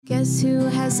Guess who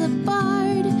has a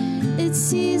bard? It's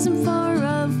season 4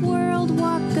 of World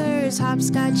Walkers.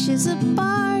 Hopscotch is a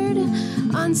bard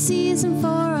on season 4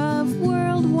 of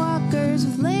World Walkers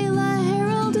with Layla,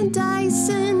 Harold, and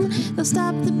Dyson. They'll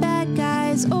stop the bad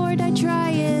guys or die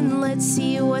trying. Let's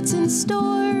see what's in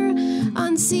store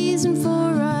on season 4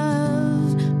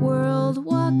 of World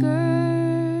Walkers.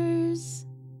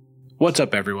 What's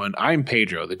up, everyone? I'm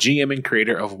Pedro, the GM and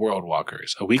creator of World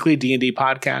Walkers, a weekly D&D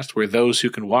podcast where those who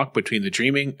can walk between the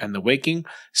dreaming and the waking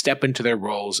step into their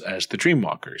roles as the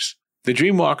Dreamwalkers. The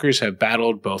Dreamwalkers have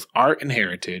battled both art and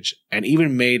heritage, and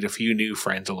even made a few new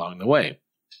friends along the way.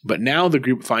 But now the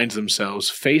group finds themselves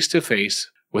face to face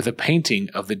with a painting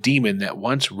of the demon that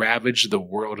once ravaged the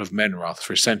world of Menroth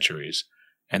for centuries,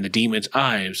 and the demon's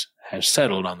eyes have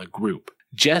settled on the group.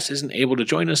 Jess isn't able to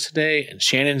join us today, and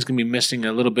Shannon's going to be missing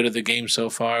a little bit of the game so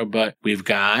far, but we've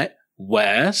got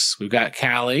Wes, we've got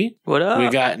Callie, what up? We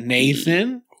got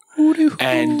Nathan,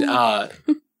 and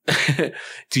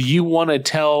do you want to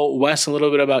tell Wes a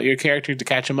little bit about your character to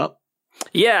catch him up?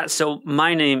 Yeah, so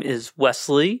my name is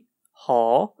Wesley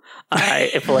Hall.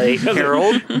 I play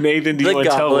Harold. Nathan, do you want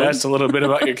to tell goblin. Wes a little bit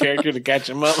about your character to catch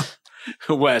him up?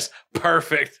 Wes,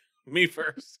 perfect. Me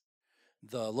first.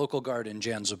 The local guard in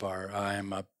Janzibar.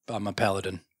 I'm a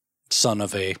paladin, son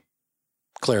of a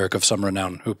cleric of some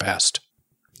renown who passed.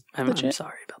 I'm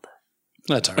sorry about that.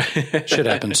 That's all right. Shit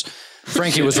happens.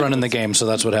 Frankie was running the game, so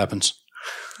that's what happens.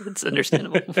 It's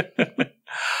understandable.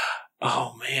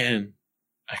 Oh, man.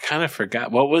 I kind of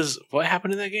forgot. What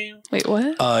happened in that game? Wait,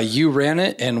 what? You ran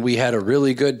it, and we had a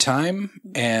really good time,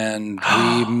 and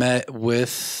we met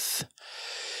with...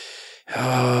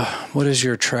 what is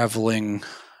your traveling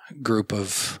group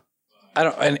of...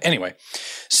 Anyway,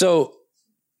 so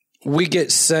we get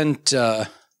sent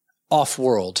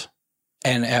off-world,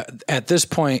 and at this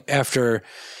point, after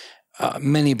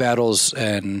many battles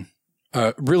and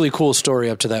a really cool story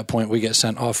up to that point, we get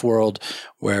sent off-world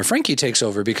where Frankie takes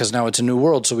over because now it's a new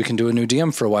world, so we can do a new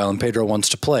DM for a while, and Pedro wants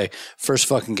to play. First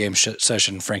fucking game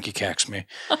session, Frankie cacks me.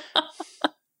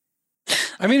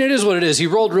 I mean, it is what it is. He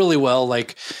rolled really well,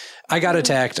 like... I got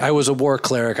attacked. I was a war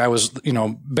cleric. I was,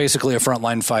 basically a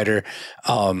frontline fighter.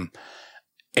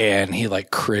 And he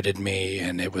critted me,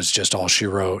 and it was just all she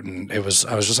wrote. And I was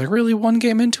just like, really, one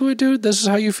game into it, dude? This is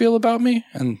how you feel about me?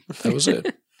 And that was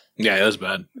it. Yeah, it was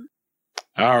bad.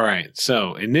 All right.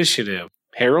 So, initiative.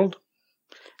 Harold?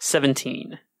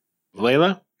 17.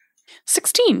 Layla?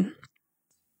 16.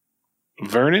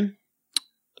 Vernon?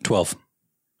 12.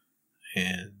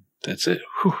 And that's it.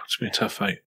 Whew, it's been a tough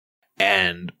fight.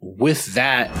 And with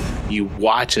that, you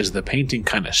watch as the painting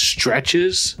kind of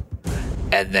stretches,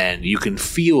 and then you can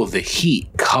feel the heat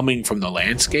coming from the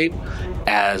landscape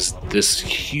as this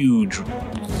huge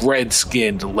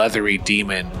red-skinned, leathery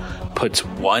demon puts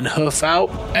one hoof out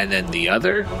and then the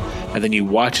other, and then you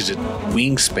watch as its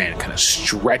wingspan kind of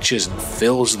stretches and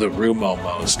fills the room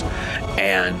almost,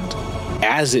 and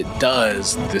as it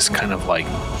does, this kind of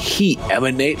heat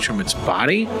emanates from its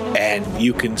body, and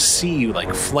you can see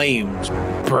flames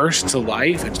burst to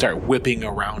life and start whipping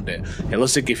around it. It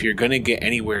looks like if you're going to get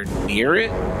anywhere near it,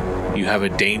 you have a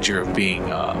danger of being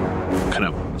kind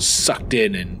of sucked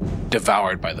in and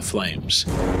devoured by the flames.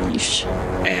 Yeesh.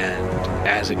 And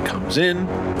as it comes in,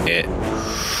 it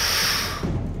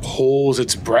pulls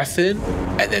its breath in,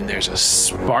 and then there's a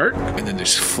spark, and then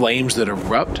there's flames that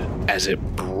erupt as it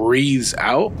breathes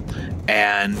out.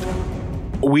 And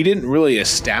we didn't really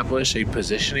establish a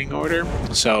positioning order,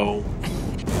 so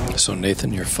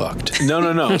Nathan, you're fucked.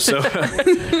 No. So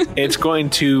we're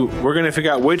going to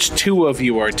figure out which two of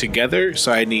you are together.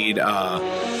 So I need,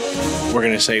 we're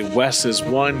going to say Wes is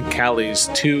 1, Callie's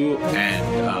 2,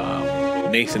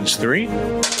 and Nathan's 3.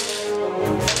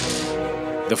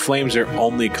 The flames are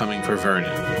only coming for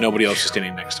Vernon. Nobody else is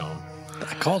standing next to him.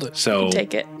 I called it. So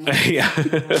Take it. Yeah.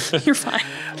 You're fine.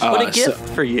 What a gift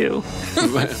for you.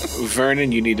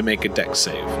 Vernon, you need to make a dex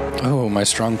save. Oh, my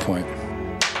strong point.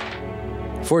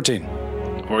 14.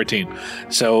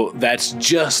 So that's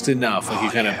just enough. You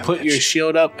kind of put your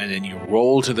shield up, and then you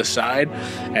roll to the side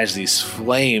as these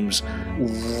flames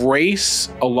race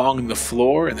along the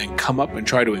floor and then come up and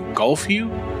try to engulf you.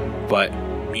 But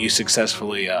you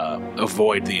successfully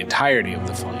avoid the entirety of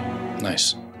the flame.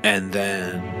 Nice. And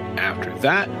then after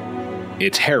that,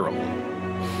 it's Harold.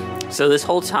 So this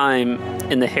whole time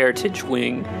in the Heritage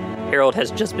Wing, Harold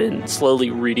has just been slowly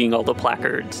reading all the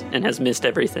placards and has missed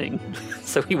everything.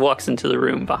 So he walks into the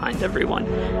room behind everyone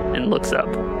and looks up.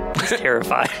 He's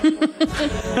terrified.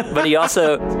 But he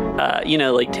also,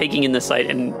 taking in the sight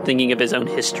and thinking of his own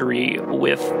history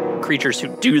with creatures who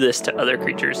do this to other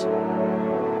creatures.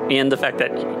 and the fact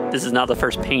that this is not the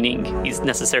first painting he's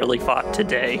necessarily fought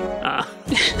today.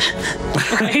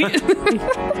 Right?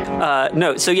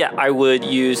 No, so yeah, I would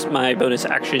use my bonus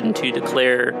action to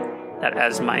declare that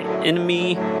as my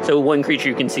enemy. So one creature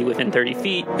you can see within 30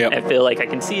 feet. Yep. I feel like I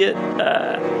can see it.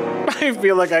 I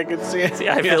feel like I can see it.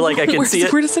 I feel like I can see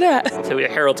it. Where is it at? So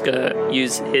Harold's gonna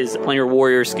use his planar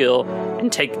warrior skill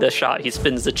and take the shot. He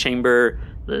spins the chamber,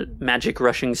 the magic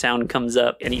rushing sound comes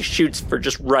up, and he shoots for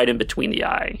just right in between the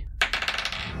eye.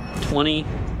 20,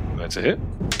 That's a hit.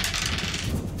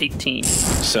 18.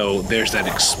 So there's that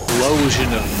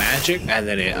explosion of magic, and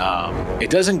then it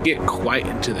doesn't get quite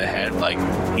into the head. Like,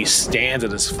 he stands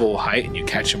at his full height, and you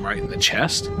catch him right in the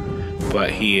chest.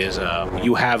 But he is,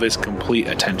 you have his complete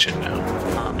attention now.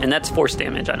 And that's force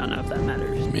damage. I don't know if that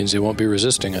matters. Means he won't be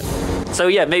resisting it. So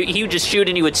yeah, maybe he would just shoot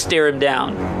and he would stare him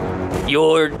down.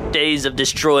 Your days of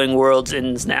destroying worlds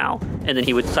ends now. And then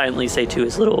he would silently say to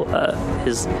his little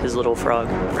his little frog,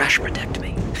 Rash, protect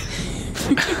me.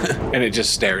 And it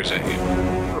just stares at you.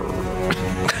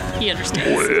 He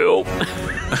understands. Well.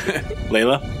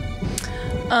 Layla?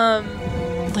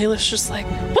 Layla's just like,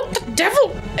 what the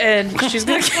devil? And she's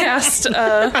gonna cast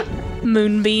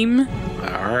Moonbeam.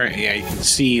 All right, yeah, you can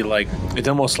see, like, it's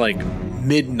almost like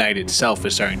midnight itself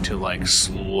is starting to, like,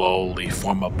 slowly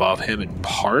form above him and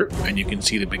part, and you can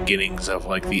see the beginnings of,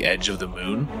 like, the edge of the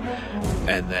moon.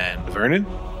 And then Vernon?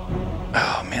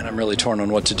 Oh man, I'm really torn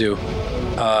on what to do.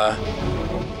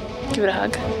 Give it a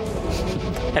hug.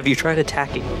 Have you tried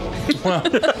attacking?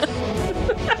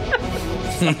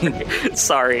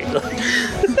 Sorry.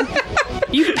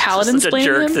 You paladin Such a slaying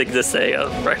jerk him? thing to say.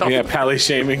 Right off. Yeah, pally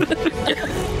shaming.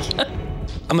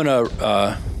 I'm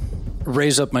gonna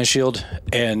raise up my shield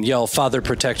and yell, Father,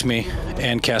 protect me,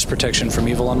 and cast protection from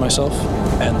evil on myself,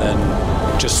 and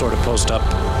then just sort of post up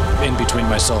in between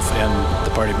myself and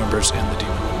the party members and the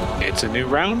demon. It's a new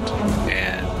round,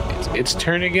 and it's its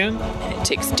turn again. It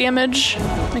takes damage,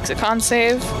 makes a con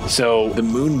save. So the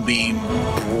moonbeam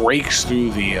breaks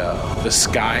through the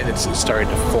sky that's starting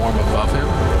to form above him,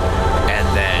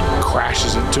 and then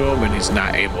crashes into him, and he's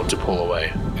not able to pull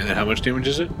away. And then how much damage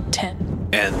is it? 10.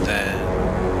 And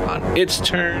then on its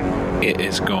turn, it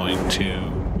is going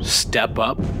to step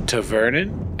up to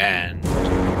Vernon, and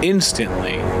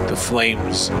instantly the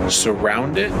flames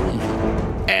surround it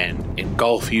and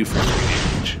engulf you for 3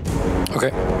 damage.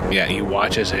 Okay. Yeah, you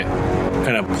watch as it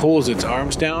kind of pulls its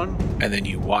arms down, and then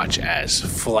you watch as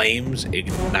flames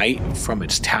ignite from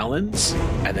its talons,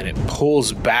 and then it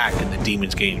pulls back, and the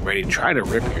demon's getting ready to try to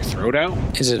rip your throat out.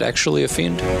 Is it actually a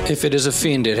fiend? If it is a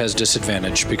fiend, it has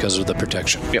disadvantage because of the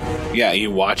protection. Yep. Yeah,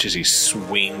 you watch as he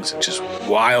swings and just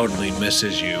wildly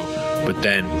misses you, but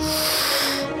then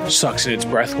sucks in its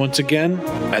breath once again,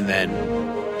 and then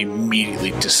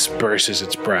immediately disperses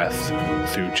its breath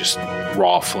through just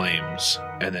raw flames.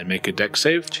 And then make a dex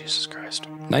save. Jesus Christ.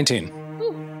 19.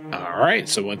 All right,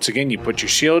 so once again, you put your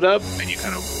shield up, and you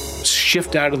kind of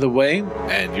shift out of the way,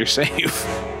 and you're safe.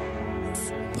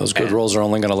 Those good rolls are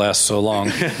only going to last so long.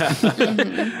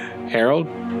 Harold?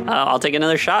 I'll take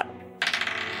another shot.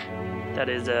 That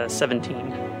is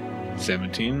 17.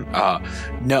 17.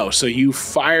 No, so you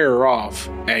fire off,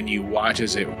 and you watch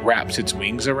as it wraps its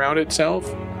wings around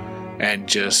itself, and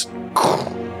just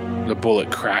the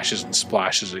bullet crashes and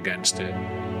splashes against it.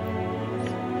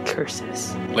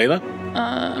 Curses. Layla?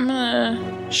 I'm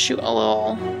gonna shoot a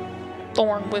little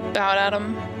thorn whip out at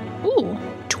him. Ooh,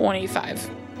 25.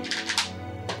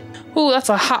 Ooh, that's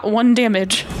a hot 1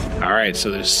 damage. All right, so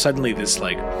there's suddenly this,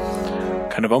 like,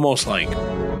 kind of almost like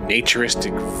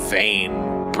naturistic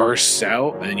vein bursts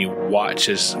out, and you watch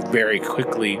as very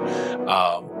quickly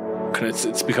kind of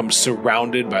it's become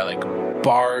surrounded by, like,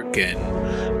 bark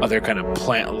and other kind of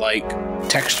plant-like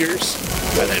textures,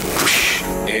 and then whoosh,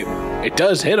 it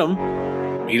does hit him.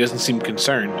 He doesn't seem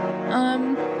concerned.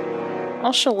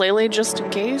 I'll shillelagh just in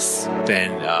case.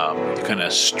 Then you kind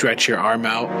of stretch your arm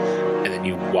out, and then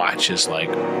you watch as, like,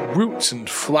 roots and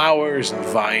flowers and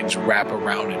vines wrap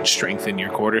around and strengthen your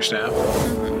quarterstaff.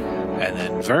 And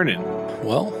then Vernon.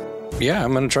 Well, yeah,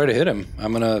 I'm going to try to hit him.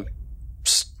 I'm going to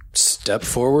step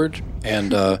forward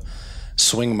and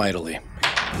swing mightily.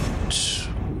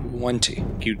 20.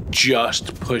 You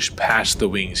just push past the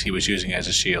wings he was using as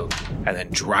a shield, and then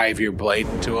drive your blade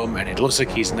into him, and it looks like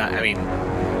he's not, I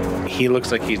mean, he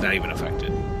looks like he's not even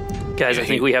affected. Guys, I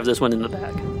think we have this one in the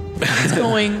bag. It's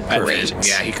going And great. then,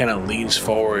 yeah, he kind of leans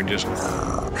forward, just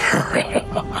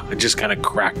kind of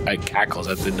cackles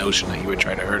at the notion that he would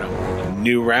try to hurt him.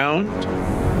 New round,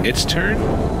 its turn,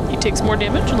 He takes more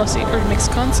damage unless he makes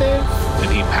a con save. and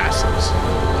he passes.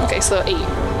 Okay, so 8.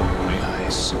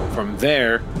 Nice. From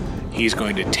there, he's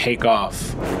going to take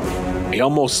off he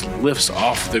almost lifts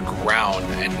off the ground,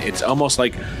 and it's almost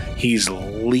like he's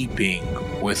leaping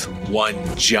with one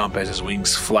jump as his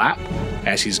wings flap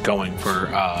as he's going for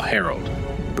Harold.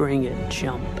 Bring it,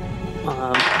 jump.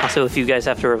 Also, if you guys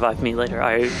have to revive me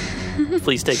later,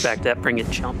 please take back that bring it,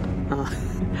 jump.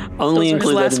 Only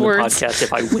include that in the podcast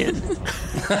if I win.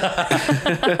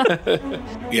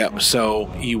 Yep,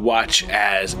 so you watch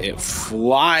as it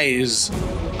flies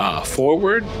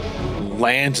forward,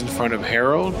 lands in front of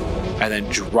Harold, and then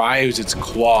drives its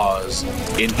claws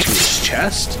into his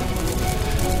chest.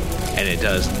 And it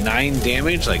does 9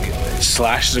 damage, like it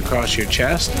slashes across your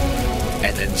chest.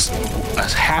 And then a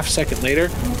half second later,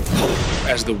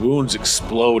 as the wounds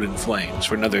explode in flames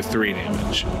for another 3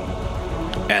 damage.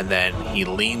 And then he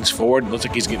leans forward and looks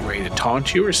like he's getting ready to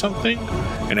taunt you or something.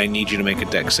 And I need you to make a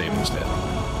dex save instead.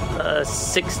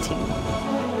 16.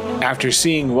 After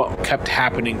seeing what kept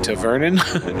happening to Vernon,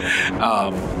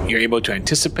 you're able to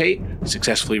anticipate,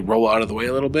 successfully roll out of the way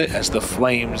a little bit as the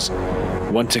flames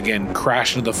once again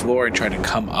crash into the floor and try to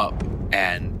come up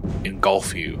and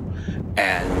engulf you.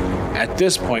 And at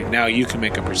this point, now you can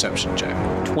make a perception check.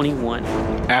 21.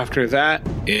 After that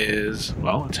is,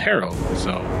 well, it's Harold,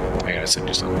 so I gotta send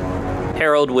you something.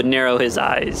 Harold would narrow his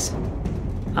eyes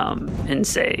and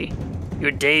say,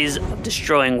 "Your days of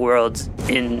destroying worlds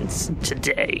ends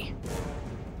today."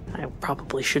 I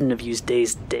probably shouldn't have used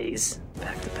days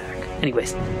back to back.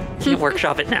 Anyways, can't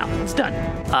workshop it now. It's done.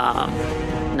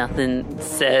 Nothing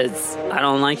says I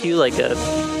don't like you like a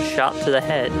shot to the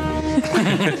head.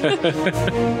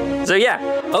 So yeah.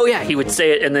 Oh yeah, he would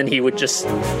say it and then he would just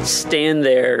stand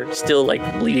there still like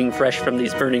bleeding fresh from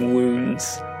these burning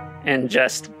wounds and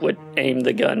just would aim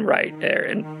the gun right there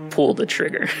and pull the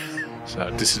trigger. So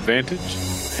disadvantage?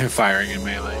 Firing in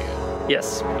melee.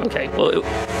 Yes. Okay. Well,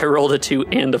 I rolled a 2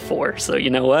 and a 4, so you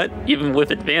know what? Even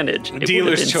with advantage, it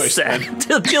dealer's choice.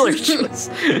 Dealer's choice.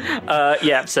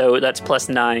 Yeah. So that's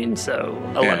 +9, so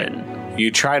 11. Yeah. You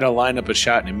try to line up a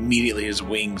shot, and immediately his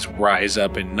wings rise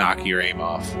up and knock your aim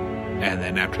off. And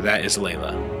then after that is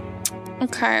Layla.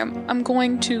 Okay, I'm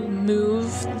going to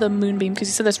move the moonbeam because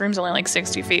you said this room's only like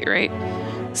 60 feet, right?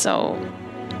 So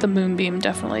the moonbeam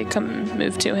definitely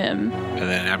move to him. And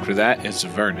then after that is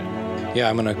Vernon. Yeah,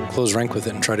 I'm going to close rank with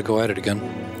it and try to go at it again.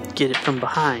 Get it from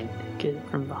behind. Get it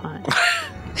from behind.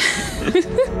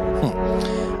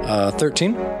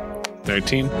 13?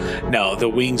 13? No, the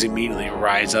wings immediately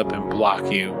rise up and block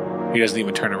you. He doesn't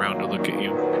even turn around to look at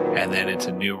you. And then it's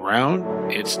a new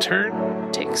round. Its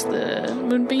turn. Takes the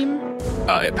moonbeam.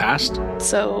 It passed.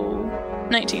 So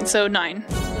 19, so 9.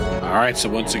 All right, so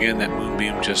once again, that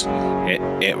moonbeam just,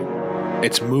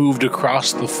 it's moved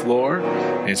across the floor.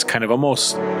 And it's kind of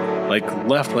almost like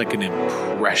left like an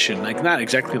impression, like not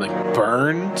exactly like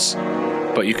burns,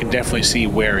 but you can definitely see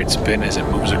where it's been as it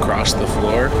moves across the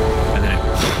floor. And then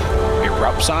it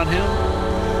erupts on him,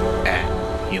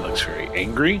 and he looks very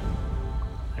angry.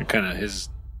 And kind of his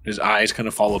eyes kind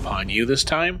of fall upon you this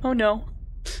time. Oh no.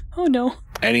 Oh no.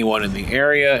 Anyone in the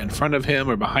area in front of him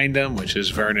or behind him, which is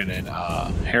Vernon and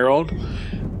Harold,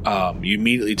 you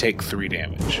immediately take 3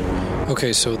 damage.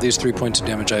 Okay, so these 3 points of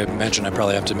damage, I imagine I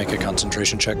probably have to make a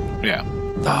concentration check. Yeah.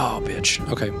 Oh, bitch.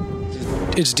 Okay.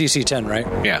 It's DC 10, right?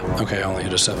 Yeah. Okay, I only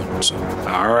hit a 7, so...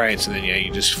 All right, so then, yeah,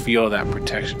 you just feel that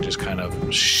protection just kind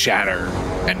of shatter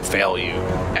and fail you.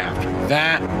 After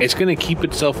that, it's going to keep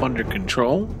itself under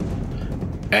control,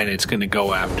 and it's going to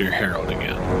go after Harold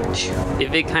again.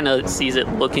 If it kind of sees it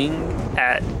looking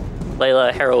at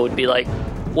Layla, Harold would be like,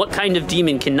 "What kind of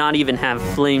demon cannot even have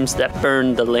flames that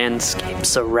burn the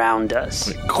landscapes around us?"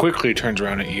 It quickly turns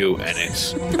around at you, and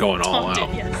it's going all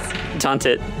out. Yes. Taunt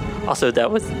it. Also,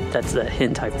 that's the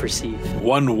hint I perceive.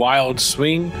 One wild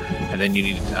swing, and then you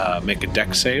need to make a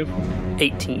dex save.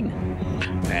 18.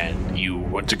 And you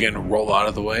once again roll out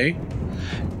of the way,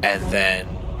 and then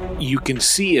you can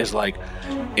see as like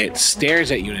it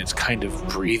stares at you and it's kind of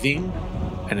breathing,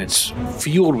 and it's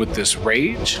fueled with this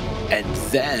rage, and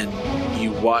then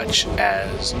you watch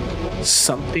as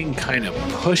something kind of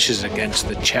pushes against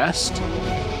the chest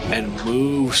and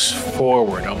moves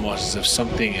forward, almost as if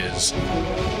something is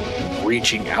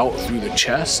reaching out through the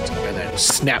chest, and then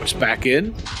snaps back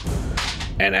in.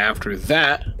 And after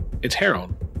that, it's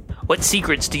Harold. "What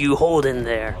secrets do you hold in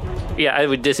there?" Yeah, I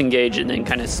would disengage and then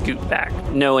kind of scoot back,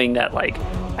 knowing that, like,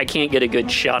 I can't get a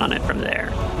good shot on it from there.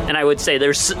 And I would say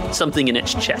there's something in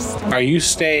its chest. Are you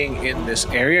staying in this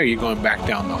area, or are you going back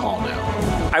down the hall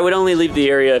now? I would only leave the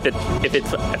area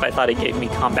if I thought it gave me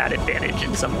combat advantage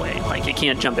in some way. Like, it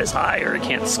can't jump as high, or it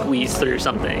can't squeeze through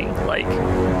something. Like,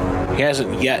 He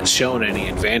hasn't yet shown any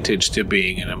advantage to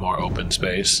being in a more open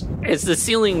space. Is the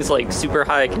ceiling's like super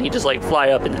high? Can he just like fly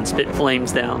up and then spit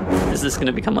flames down? Is this going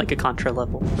to become like a Contra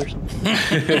level or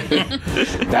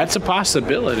something? That's a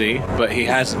possibility, but he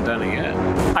hasn't done it yet.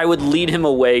 I would lead him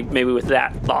away maybe with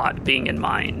that thought being in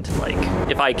mind. Like,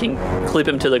 if I can clip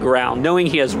him to the ground, knowing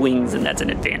he has wings, and that's an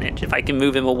advantage. If I can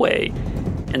move him away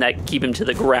and that keep him to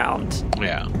the ground,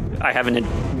 Yeah.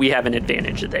 we have an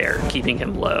advantage there, keeping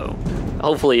him low.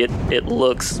 Hopefully it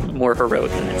looks more heroic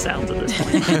than it sounds at this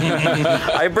point.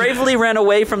 I bravely ran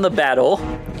away from the battle.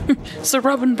 So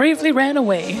Robin bravely ran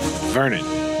away. Vernon.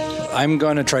 I'm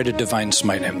going to try to Divine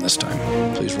Smite him this time.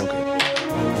 Please roll good.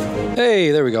 Hey,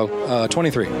 there we go.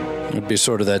 23. It would be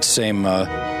sort of that same,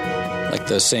 like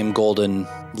the same golden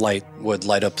light would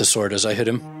light up the sword as I hit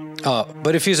him.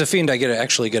 But if he's a fiend, I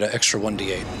actually get an extra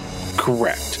 1d8.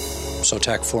 Correct. So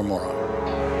attack 4 more on.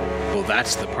 Well,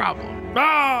 that's the problem.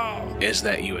 Is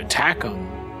that you attack him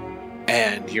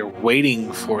and you're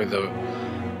waiting for the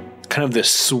kind of this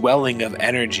swelling of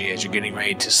energy as you're getting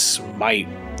ready to smite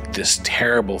this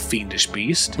terrible fiendish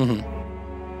beast. Mm-hmm.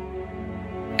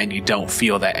 And you don't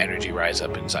feel that energy rise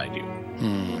up inside you.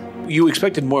 You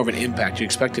expected more of an impact. You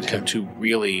expected him to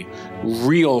really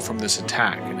reel from this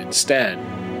attack, and instead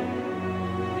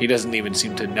he doesn't even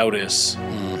seem to notice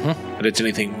that it's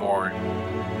anything more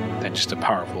than just a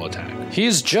powerful attack.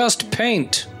 He's just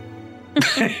paint.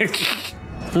 It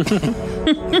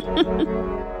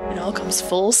all comes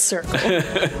full circle.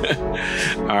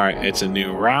 All right, it's a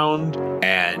new round,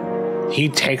 and he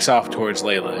takes off towards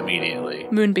Layla immediately.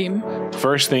 Moonbeam.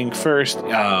 First thing first, you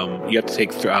have to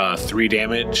take 3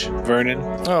 damage, Vernon.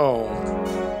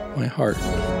 Oh, my heart.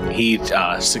 He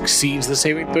succeeds the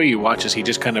saving throw. You watch as he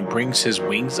just kind of brings his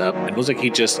wings up, and it looks like he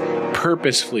just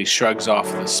purposefully shrugs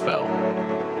off the spell.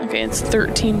 Okay, it's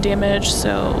 13 damage,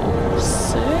 so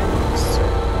 6.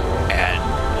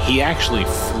 And he actually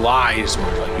flies,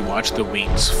 like you watch the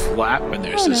wings flap, and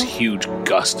there's this huge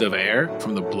gust of air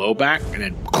from the blowback, and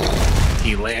then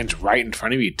he lands right in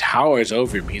front of you. He towers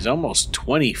over him. He's almost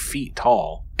 20 feet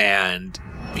tall, and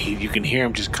you can hear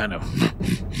him just kind of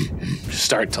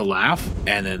start to laugh.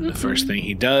 And then the first thing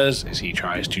he does is he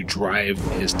tries to drive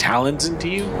his talons into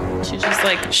you. She's just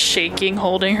like shaking,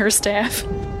 holding her staff.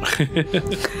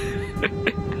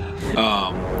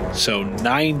 So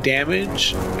 9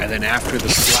 damage, and then after the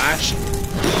slash,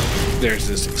 there's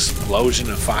this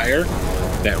explosion of fire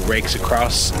that rakes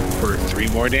across for 3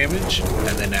 more damage,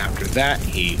 and then after that,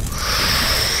 he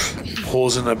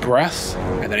pulls in a breath,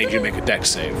 and then he can make a dex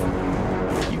save.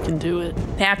 You can do it.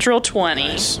 Natural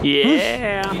 20.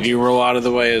 Yeah. You roll out of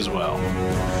the way as well.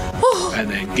 And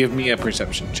then give me a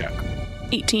perception check.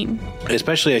 18.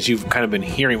 Especially as you've kind of been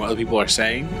hearing what other people are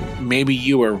saying, maybe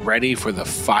you were ready for the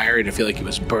fire to feel like it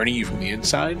was burning you from the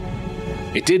inside.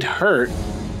 It did hurt.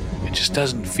 It just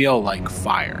doesn't feel like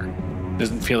fire. It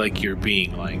doesn't feel like you're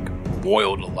being like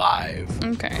boiled alive.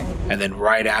 Okay. And then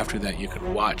right after that, you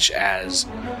can watch as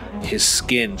his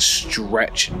skin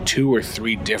stretch in 2 or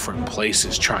 3 different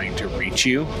places trying to reach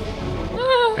you.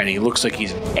 And he looks like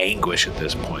he's in anguish at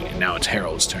this point. And now it's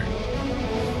Harold's turn.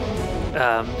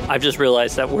 I've just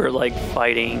realized that we're like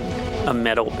fighting a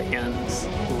metal band,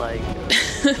 like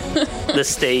the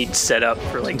stage set up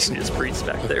for like Judas Priest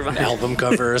back there. Album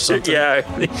cover or something. Yeah,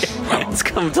 it's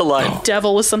come to life.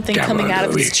 Devil with something coming out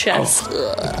of his chest.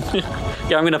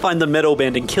 Yeah, I'm gonna find the metal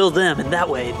band and kill them, and that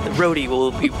way the roadie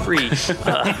will be free.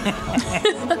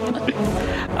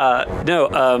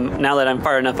 Now that I'm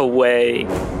far enough away,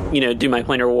 do my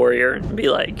planar warrior and be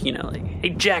like, hey,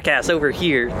 jackass, over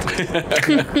here.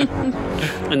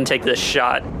 And take this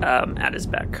shot at his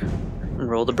back. And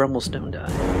roll the Brummelstone die.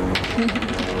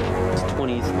 It's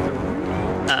 23.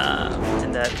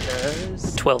 And that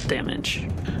does 12 damage.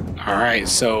 All right,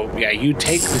 so yeah, you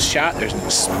take the shot. There's an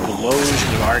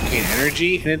explosion of arcane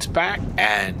energy in its back,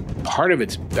 and part of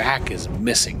its back is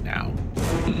missing now.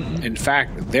 In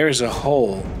fact, there's a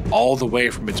hole all the way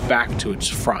from its back to its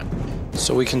front.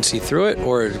 So we can see through it,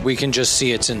 or we can just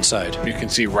see its inside? You can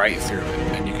see right through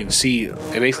it, and you can see it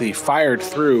basically fired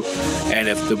through, and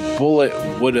if the bullet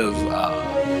would have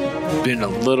been a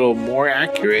little more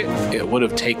accurate, it would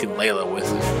have taken Layla with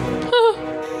it.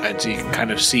 And so you can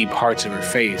kind of see parts of her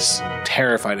face,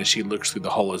 terrified as she looks through the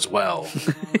hole as well.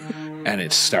 And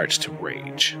it starts to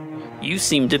rage. You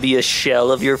seem to be a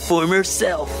shell of your former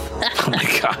self. Oh my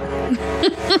god.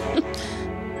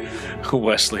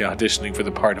 Wesley auditioning for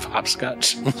the part of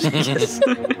Hopscotch. Yes.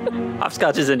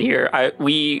 Hopscotch isn't here.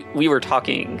 We were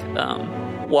talking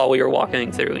while we were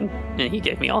walking through, and he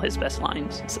gave me all his best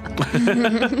lines. So.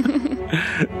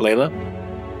 Layla?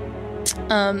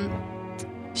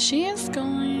 She is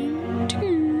going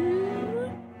to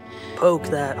poke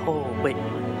that hole. Wait.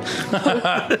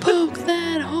 Poke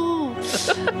that hole.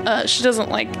 She doesn't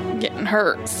like getting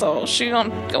hurt, so she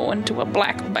gonna go into a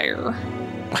black bear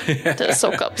to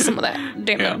soak up some of that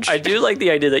damage. I do like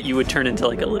the idea that you would turn into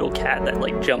like a little cat that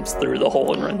like jumps through the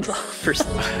hole and runs off or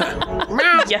something.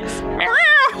 Yes.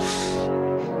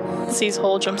 Sees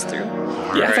hole, jumms through.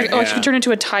 Yeah. It's like, she could turn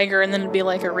into a tiger and then it'd be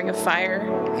like a ring of fire.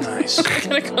 Nice.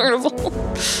 Kind of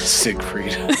carnival.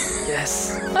 Siegfried.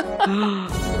 Yes.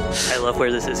 I love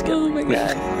where this is Oh going. my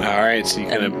god. All right, so you're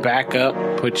gonna back up,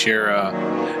 put your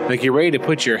like you're ready to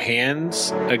put your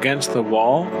hands against the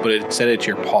wall, but instead it's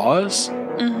your paws.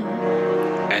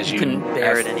 As you Couldn't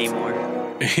bear it anymore.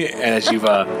 as you've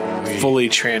fully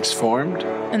transformed.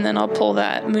 And then I'll pull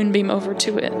that moonbeam over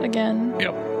to it again.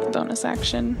 Yep, Bonus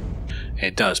action.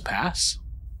 it does pass.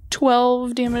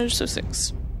 12 damage, so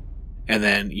 6. And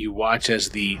then you watch as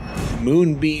the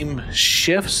moonbeam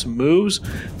shifts, moves,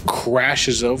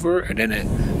 crashes over, and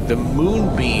then the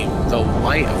moonbeam, the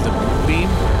light of the moonbeam,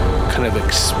 kind of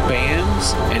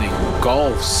expands and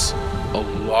engulfs a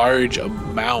large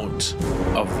amount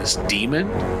of this demon.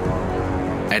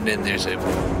 And then there's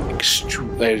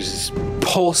this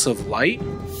pulse of light,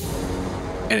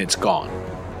 and it's gone.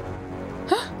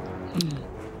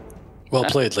 Well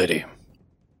played, lady.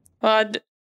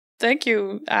 Thank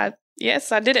you.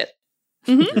 Yes, I did it.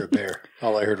 You're a bear.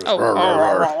 All I heard was Oh. roar,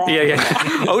 roar, roar.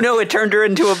 Yeah. Oh no, it turned her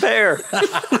into a bear.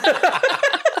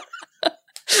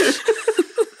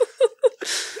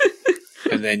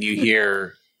 And then you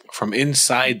hear from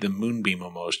inside the moonbeam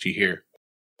almost, you hear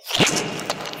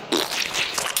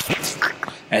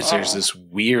as there's this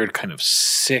weird kind of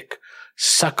sick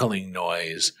suckling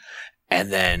noise.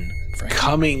 And then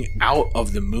coming out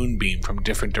of the moonbeam from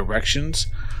different directions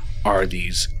are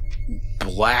these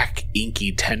black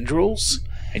inky tendrils.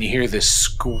 And you hear this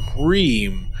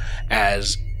scream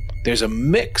as there's a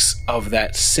mix of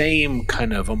that same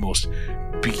kind of almost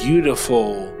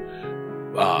beautiful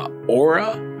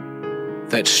aura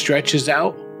that stretches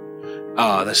out.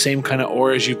 The same kind of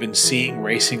auras you've been seeing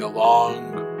racing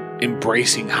along,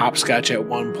 embracing Hopscotch at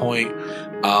one point.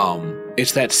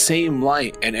 It's that same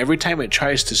light, and every time it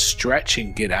tries to stretch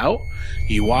and get out,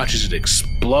 you watch as it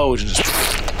explodes and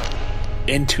just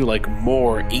into like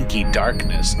more inky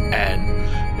darkness.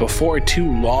 And before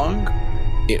too long,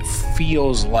 it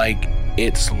feels like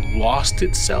it's lost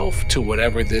itself to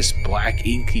whatever this black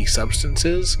inky substance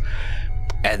is.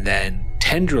 And then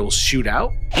tendrils shoot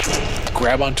out,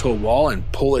 grab onto a wall and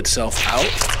pull itself out,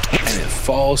 and it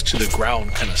falls to the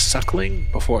ground kind of suckling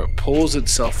before it pulls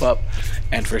itself up.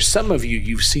 And for some of you,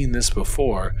 you've seen this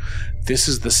before. This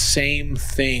is the same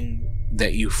thing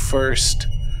that you first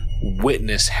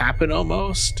witnessed happen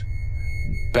almost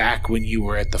back when you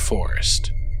were at the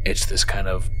forest. It's this kind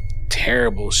of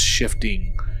terrible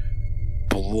shifting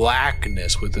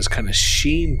blackness with this kind of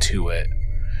sheen to it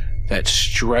that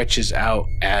stretches out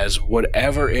as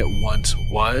whatever it once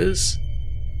was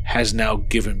has now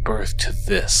given birth to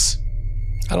this.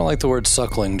 I don't like the word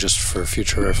suckling, just for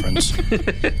future reference.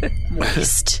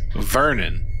 Moist.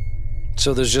 Vernon.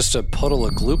 So there's just a puddle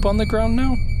of gloop on the ground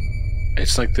now?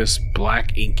 It's like this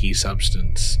black inky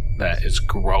substance that is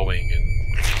growing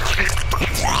and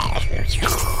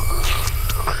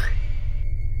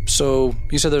So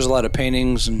you said there's a lot of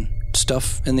paintings and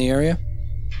stuff in the area?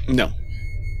 no.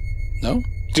 No?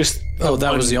 Just that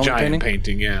one was the only giant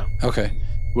painting? yeah. Okay.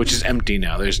 Which is empty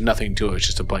now. There's nothing to it. It's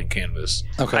just a blank canvas.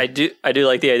 Okay. I do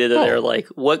like the idea that they're like,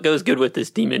 what goes good with this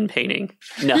demon painting?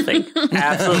 Nothing.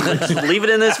 Absolutely. Just leave it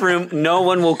in this room. No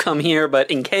one will come here,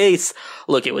 but in case,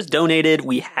 look, it was donated.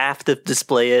 We have to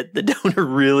display it. The donor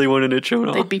really wanted it shown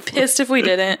off. They'd be pissed if we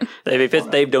didn't. They'd be pissed.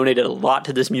 They've donated a lot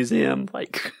to this museum.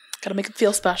 Like, Gotta make it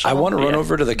feel special. I want to run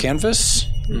over to the canvas,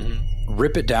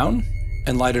 rip it down,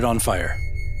 and light it on fire.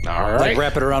 All right. Like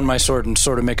wrap it around my sword and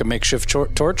sort of make a makeshift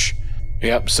torch.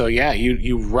 Yep. So yeah,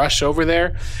 you rush over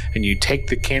there and you take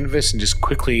the canvas and just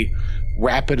quickly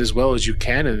wrap it as well as you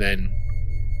can, and then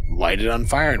light it on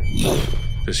fire, and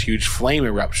this huge flame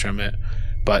erupts from it.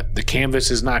 But the canvas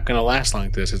is not going to last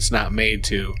like this. It's not made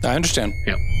to. I understand.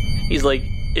 Yep. he's like,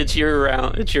 it's your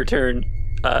round. It's your turn.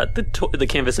 The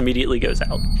canvas immediately goes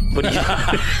out. What do you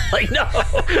like?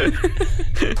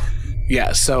 No.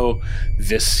 Yeah. So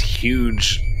this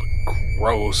huge,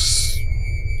 gross,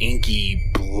 inky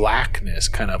blackness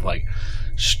kind of like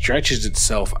stretches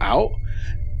itself out,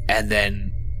 and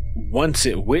then once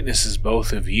it witnesses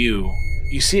both of you,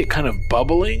 you see it kind of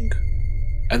bubbling,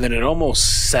 and then it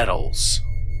almost settles.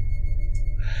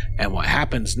 And what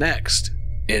happens next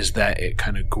is that it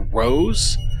kind of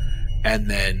grows, and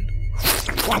then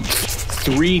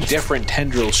 3 different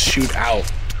tendrils shoot out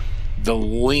the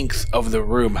length of the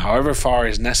room, however far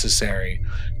is necessary,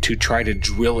 to try to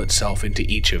drill itself into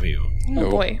each of you.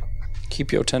 Oh boy.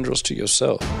 Keep your tendrils to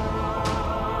yourself.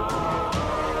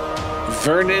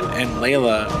 Vernon and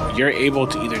Layla, you're able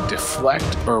to either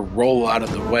deflect or roll out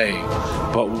of the way,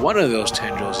 but one of those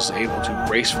tendrils is able to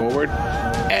race forward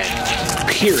and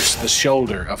pierce the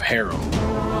shoulder of Harold.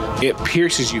 It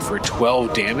pierces you for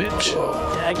 12 damage,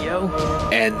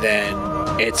 and then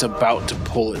it's about to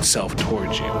pull itself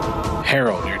towards you.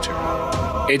 Harold, your turn.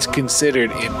 It's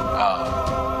considered in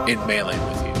melee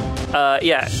with you.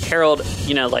 Yeah, Harold,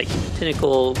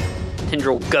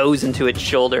 tendril goes into its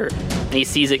shoulder, and he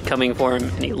sees it coming for him,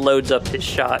 and he loads up his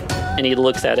shot, and he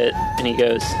looks at it, and he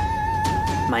goes,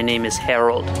 "My name is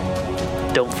Harold.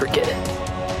 Don't forget it."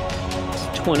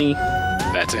 20.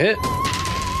 That's a hit.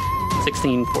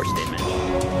 16 force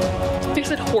damage. You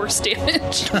said horse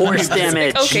damage. Horse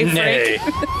damage. Okay, Nay.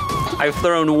 Frank. I've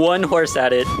thrown one horse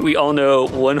at it. We all know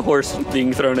one horse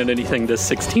being thrown at anything does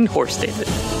 16 horse damage.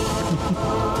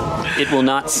 It will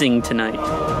not sing tonight.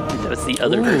 That was the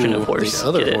other version of horse. The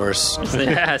other Get it? horse.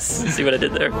 Yes. See what I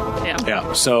did there? Damn.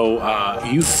 Yeah, so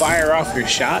you fire off your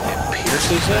shot, it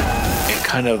pierces it, it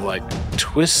kind of like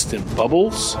twists and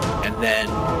bubbles, and then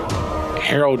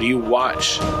Harold, you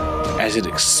watch as it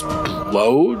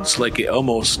explodes, like it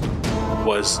almost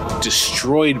was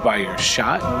destroyed by your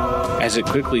shot, as it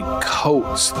quickly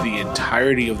coats the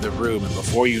entirety of the room, and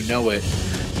before you know it,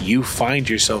 you find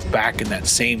yourself back in that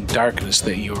same darkness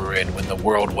that you were in when the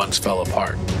world once fell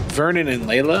apart. Vernon and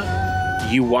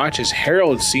Layla, you watch as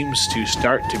Harold seems to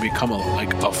start to become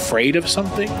afraid of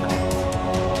something,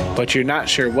 but you're not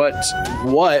sure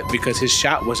what because his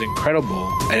shot was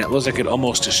incredible and it looks like it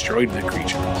almost destroyed the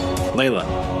creature. Layla.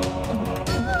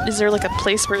 Is there like a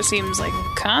place where it seems like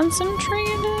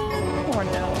concentrated or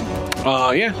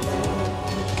no? Yeah.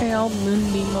 Okay, I'll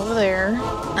moonbeam over there,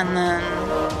 and then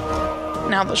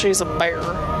now that she's a bear,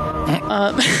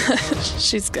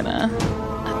 she's gonna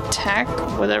attack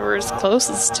whatever is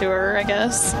closest to her, I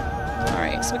guess. All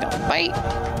right, so we got a bite.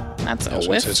 That's a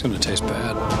whiff. It's going to taste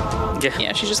bad.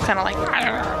 Yeah, she's just kind of like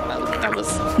that was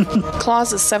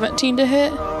claws is 17 to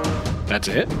hit, That's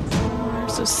a hit.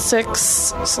 so 6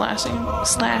 slashing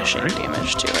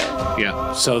damage to it.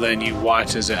 Yeah. So then you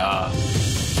watch as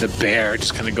the bear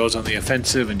just kind of goes on the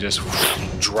offensive and just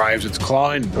drives its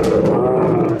claw in.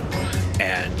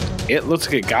 And it looks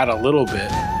like it got a little bit,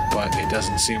 but it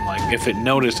doesn't seem like, if it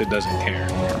noticed, it doesn't care.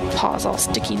 Her paw's all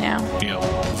sticky now.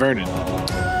 Vernon.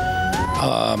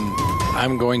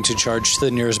 I'm going to charge to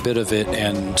the nearest bit of it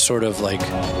and sort of like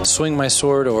swing my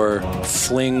sword or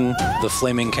fling the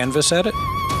flaming canvas at it.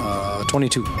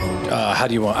 22. How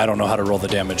do you want? I don't know how to roll the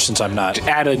damage since I'm not.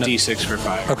 Add a d6 for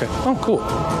fire. Okay. Oh, cool.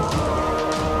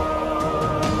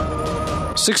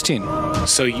 16.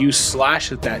 So you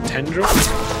slash at that tendril,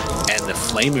 and the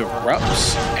flame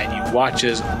erupts, and you watch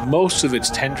as most of its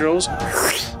tendrils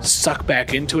suck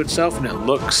back into itself, and it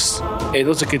looks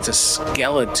like it's a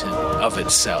skeleton of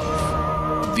itself.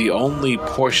 The only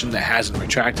portion that hasn't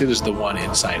retracted is the one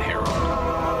inside Harold.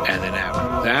 And then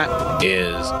after that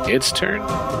is its turn.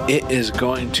 It is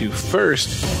going to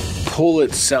first pull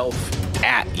itself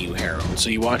at you, Harold. So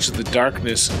you watch the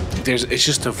darkness. It's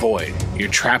just a void. You're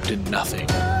trapped in nothing.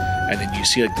 And then you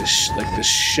see the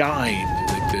shine,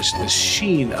 the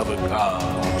sheen of a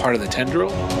part of the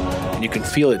tendril, and you can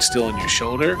feel it still in your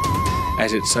shoulder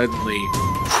as it suddenly,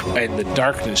 and the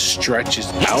darkness stretches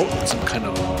out in some kind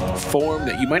of form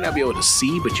that you might not be able to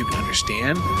see, but you can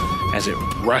understand as it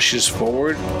rushes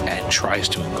forward and tries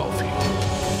to engulf you.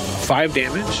 5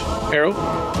 damage, Harold,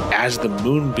 as the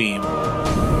moonbeam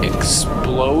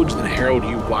explodes, and Harold,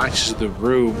 you watch as the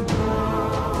room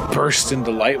burst into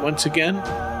light once again,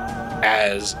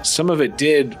 as some of it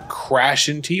did crash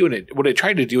into you, and what it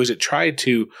tried to do is it tried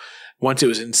to, once it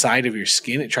was inside of your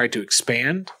skin, it tried to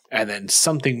expand, and then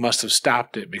something must have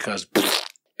stopped it because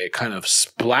it kind of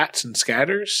splats and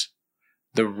scatters.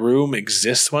 The room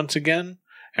exists once again,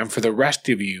 and for the rest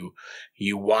of you,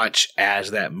 you watch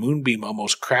as that moonbeam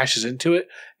almost crashes into it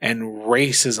and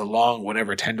races along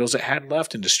whatever tendrils it had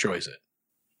left and destroys it.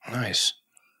 Nice.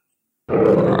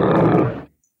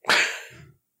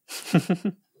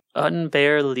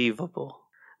 Unbelievable.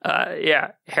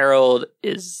 Yeah, Harold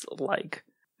is like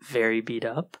very beat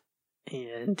up,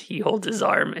 and he holds his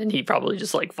arm, and he probably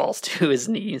just like falls to his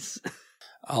knees.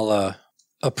 I'll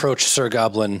approach Sir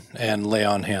Goblin and lay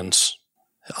on hands.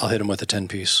 I'll hit him with a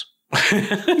 10-piece. 10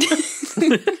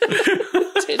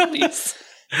 piece.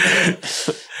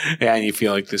 Yeah, and you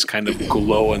feel like this kind of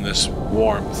glow and this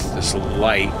warmth, this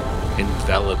light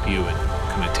envelop you and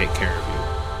kind of take care of you.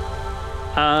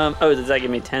 Oh, does that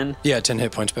give me 10? Yeah, 10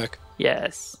 hit points back.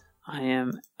 Yes.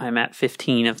 I'm at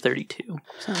 15 of 32.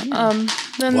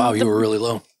 Then Wow, you were really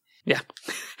low. Yeah.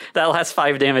 That last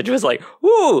 5 damage was like,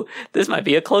 ooh, this might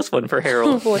be a close one for Oh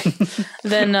Harold. boy.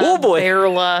 Then Oh, boy.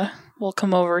 Berla will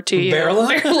come over to you. Berla?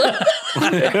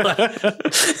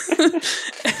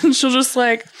 And she'll just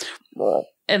like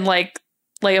and like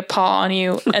lay a paw on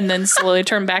you and then slowly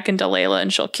turn back into Layla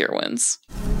and she'll cure wounds.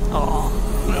 Oh,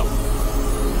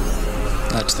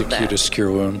 That's the cutest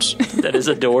cure wounds. that is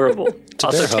adorable.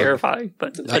 Also bear hug. terrifying,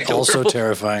 but adorable. Also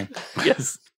terrifying.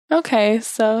 Yes. Okay,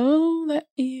 so that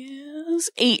is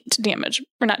 8 damage.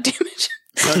 Or not damage.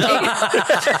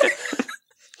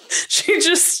 She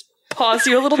just paws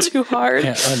you a little too hard.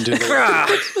 Can't undo the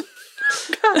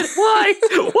God, why?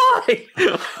 Why?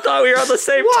 Thought we were on the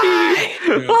same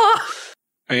team. Ah.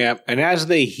 Yeah, and as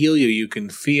they heal you, you can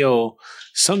feel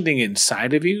something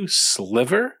inside of you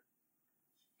sliver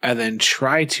and then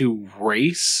try to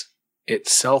race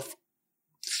itself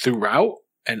throughout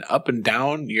and up and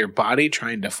down your body,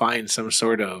 trying to find some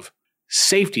sort of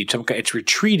safety. It's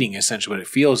retreating, essentially, what it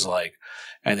feels like.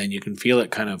 And then you can feel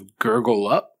it kind of gurgle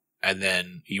up, and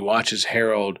then you watch as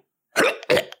Harold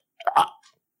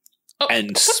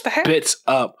and what the heck? spits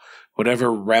up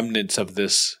whatever remnants of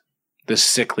this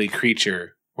sickly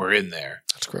creature were in there.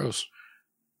 That's gross.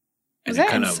 And Is it that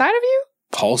kind inside of you?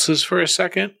 pulses for a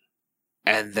second,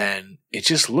 and then it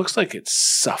just looks like it's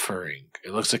suffering.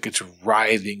 It looks like it's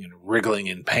writhing and wriggling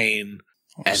in pain.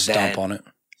 And Stomp then, on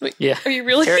it. Yeah. Are you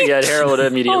really? Harold would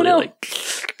immediately Oh, no. like.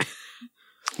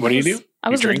 what do you do? I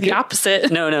was You like drink the it?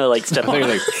 opposite. No, like step I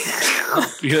on.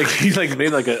 think you like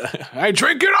made like a I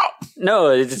drink it up. No,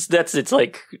 it's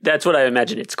like that's what I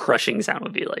imagine its crushing sound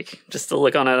would be like. Just to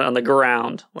look on it on the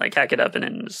ground, like hack it up, and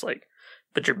then just like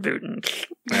put your boot and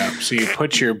Yeah. So you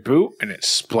put your boot and it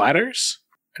splatters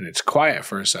and it's quiet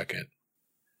for a second.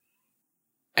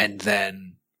 And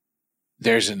then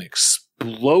there's an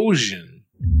explosion,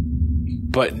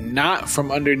 but not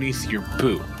from underneath your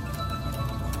boot.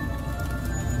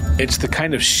 It's the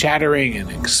kind of shattering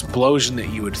and explosion that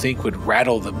you would think would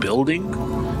rattle the building,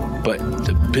 but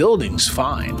the building's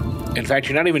fine. In fact,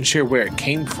 you're not even sure where it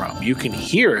came from. You can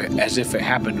hear it as if it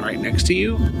happened right next to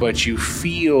you, but you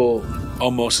feel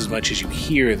almost as much as you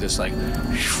hear this like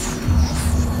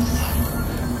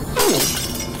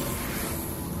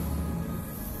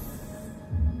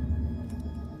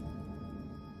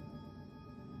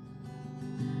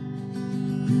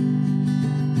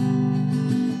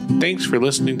Thanks for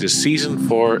listening to Season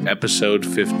 4, Episode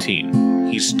 15.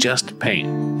 He's Just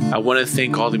Pain. I want to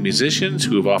thank all the musicians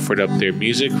who have offered up their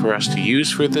music for us to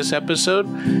use for this episode.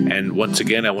 And once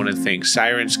again, I want to thank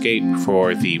Sirenscape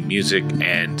for the music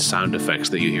and sound effects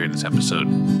that you hear in this episode.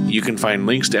 You can find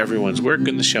links to everyone's work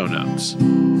in the show notes.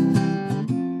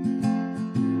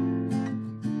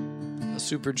 A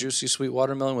super juicy sweet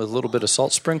watermelon with a little bit of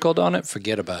salt sprinkled on it.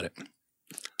 Forget about it.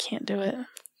 Can't do it.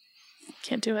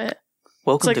 Can't do it.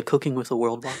 welcome like- to Cooking with the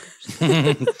World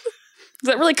Walkers. Is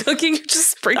that really cooking? You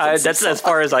just sprinkle some That's as salt.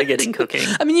 far as I get in cooking.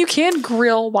 I mean, you can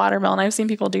grill watermelon. I've seen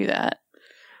people do that.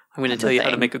 I'm going to That's tell a you how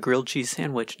to thing. make a grilled cheese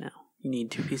sandwich now. You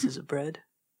need 2 pieces of bread.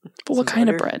 But what Some kind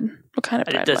of butter. bread? What kind of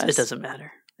bread? It Wes? doesn't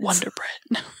matter. Wonder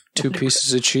bread. 2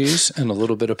 pieces of cheese and a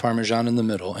little bit of Parmesan in the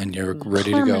middle, and you're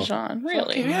ready to go. Parmesan,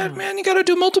 really? Yeah, man, you got to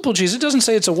do multiple cheese. It doesn't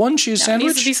say it's a 1 cheese No, it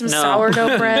needs sandwich. to be some No.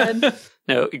 sourdough bread.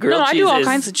 No, grilled No, I cheese do all is,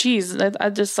 kinds of cheese. I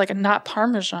just like not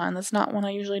Parmesan. That's not one I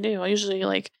usually do. I usually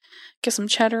like get some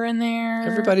cheddar in there.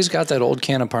 Everybody's got that old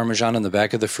can of Parmesan in the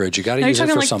back of the fridge. You got to Are you use it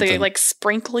talking for like something. the like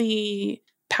sprinkly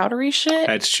powdery shit?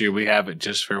 That's true. We have it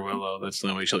just for Willow. That's the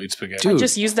only way she'll eat spaghetti. Dude,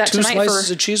 just used that 2 tonight slices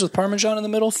for- of cheese with Parmesan in the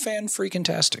middle.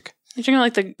 Fan-freaking-tastic. You're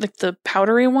talking like the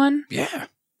powdery one? Yeah.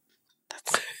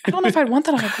 I don't know if I'd want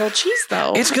that on a grilled cheese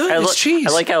though. It's good. I, It's cheese.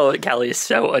 I like how Callie is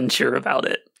so unsure about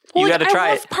it. Well, You like, got to try I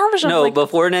love it. Parmesan. No, like,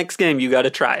 before next game, you got to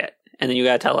try it, and then you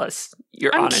got to tell us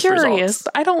your I'm honest curious. results.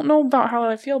 But I don't know about how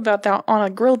I feel about that on a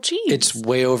grilled cheese. It's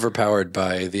way overpowered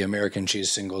by the American cheese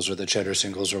singles or the cheddar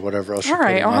singles or whatever else all you're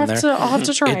right. putting I'll on have there. to. I'll have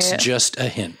to try It's it. just a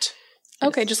hint.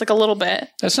 Okay, just like a little bit.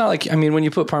 That's not like, I mean, when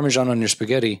you put Parmesan on your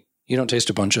spaghetti, you don't taste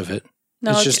a bunch of it.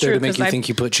 No, it's just there true, to make 'cause you I- think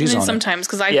you put cheese I mean, on it. sometimes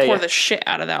because I Yeah, pour yeah. the shit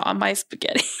out of that on my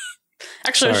spaghetti.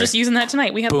 Actually, I was Sorry. just using that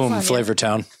tonight. We had Boom, lasagna. Flavor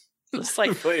Town. It's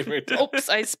like, Flavor Town. oops,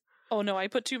 oh no, I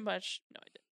put too much. No, I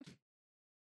didn't.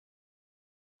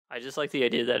 I just like the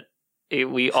idea that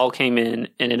we all came in,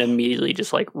 and it immediately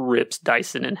just like rips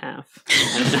Dyson in half.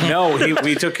 No,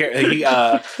 we took care. The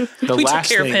We took last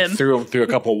care of thing him. threw him through a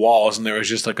couple walls, and there was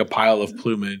just like a pile of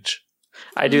plumage.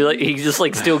 I do like he just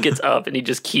like still gets up and he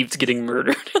just keeps getting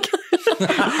murdered.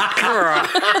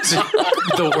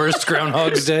 The worst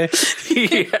Groundhog's Day.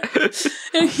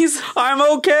 And I'm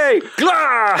okay.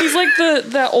 he's like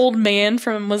that old man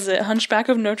from, was it Hunchback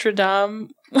of Notre Dame?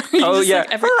 Oh yeah,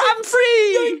 like, I'm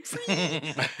free.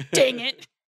 Dang it.